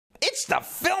It's the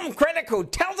film critic who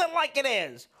tells it like it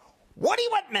is, Woody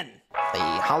Wittman. The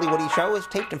Hollywoody show is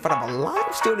taped in front of a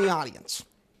live studio audience.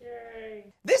 Yay.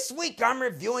 This week I'm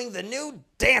reviewing the new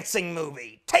dancing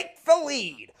movie, Take the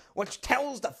Lead, which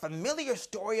tells the familiar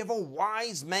story of a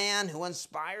wise man who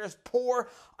inspires poor,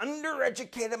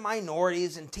 undereducated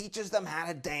minorities and teaches them how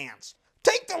to dance.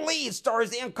 Take the Lead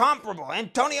stars the incomparable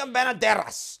Antonio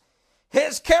Banderas.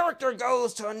 His character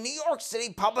goes to a New York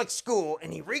City public school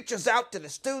and he reaches out to the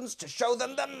students to show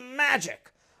them the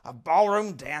magic of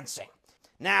ballroom dancing.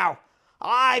 Now,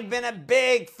 I've been a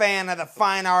big fan of the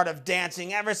fine art of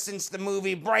dancing ever since the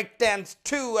movie Breakdance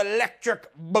 2 Electric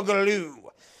Boogaloo.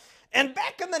 And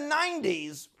back in the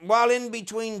 90s, while in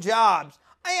between jobs,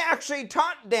 I actually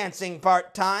taught dancing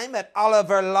part-time at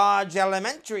Oliver Lodge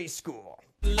Elementary School.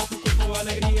 In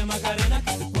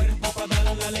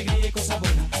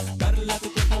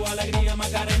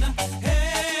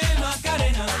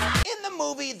the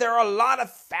movie, there are a lot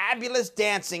of fabulous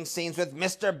dancing scenes with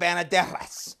Mr.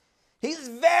 Banderas. He's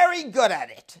very good at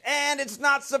it, and it's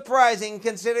not surprising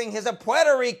considering he's a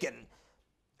Puerto Rican,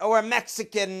 or a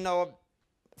Mexican, or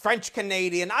French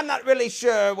Canadian. I'm not really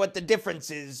sure what the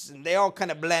difference is, and they all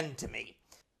kind of blend to me.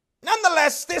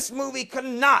 Nonetheless, this movie could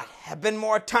not have been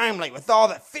more timely with all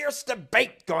the fierce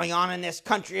debate going on in this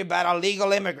country about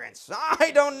illegal immigrants.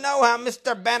 I don't know how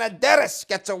Mr. Banderas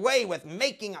gets away with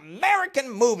making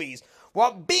American movies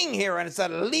while being here as a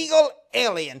legal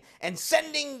alien and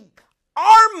sending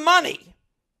our money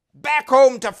back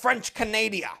home to French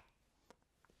Canadia.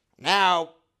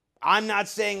 Now, I'm not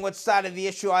saying what side of the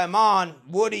issue I'm on.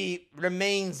 Woody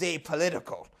remains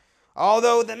apolitical.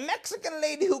 Although the Mexican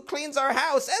lady who cleans our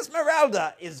house,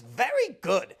 Esmeralda, is very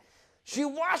good. She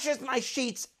washes my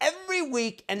sheets every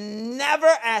week and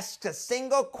never asks a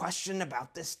single question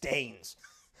about the stains.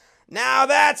 Now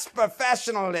that's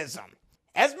professionalism.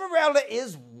 Esmeralda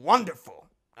is wonderful,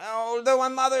 although my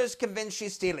mother's convinced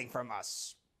she's stealing from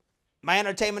us. My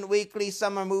Entertainment Weekly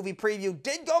summer movie preview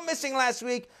did go missing last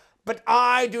week, but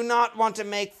I do not want to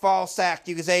make false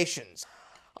accusations.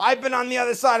 I've been on the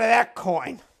other side of that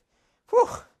coin. Whew.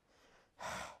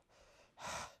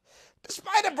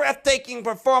 Despite a breathtaking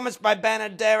performance by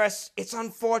Banderas, it's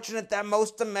unfortunate that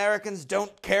most Americans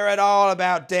don't care at all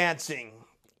about dancing,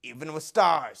 even with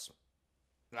stars,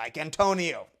 like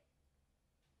Antonio,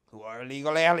 who are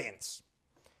illegal aliens.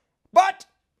 But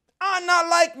I'm not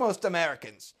like most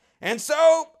Americans, and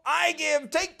so I give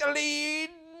Take the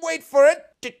Lead, wait for it,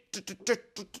 4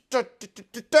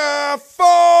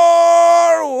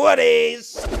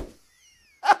 Woodies.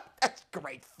 That's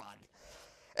great fun.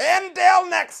 Until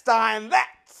next time,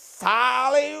 that's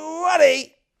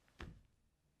Hollywoody.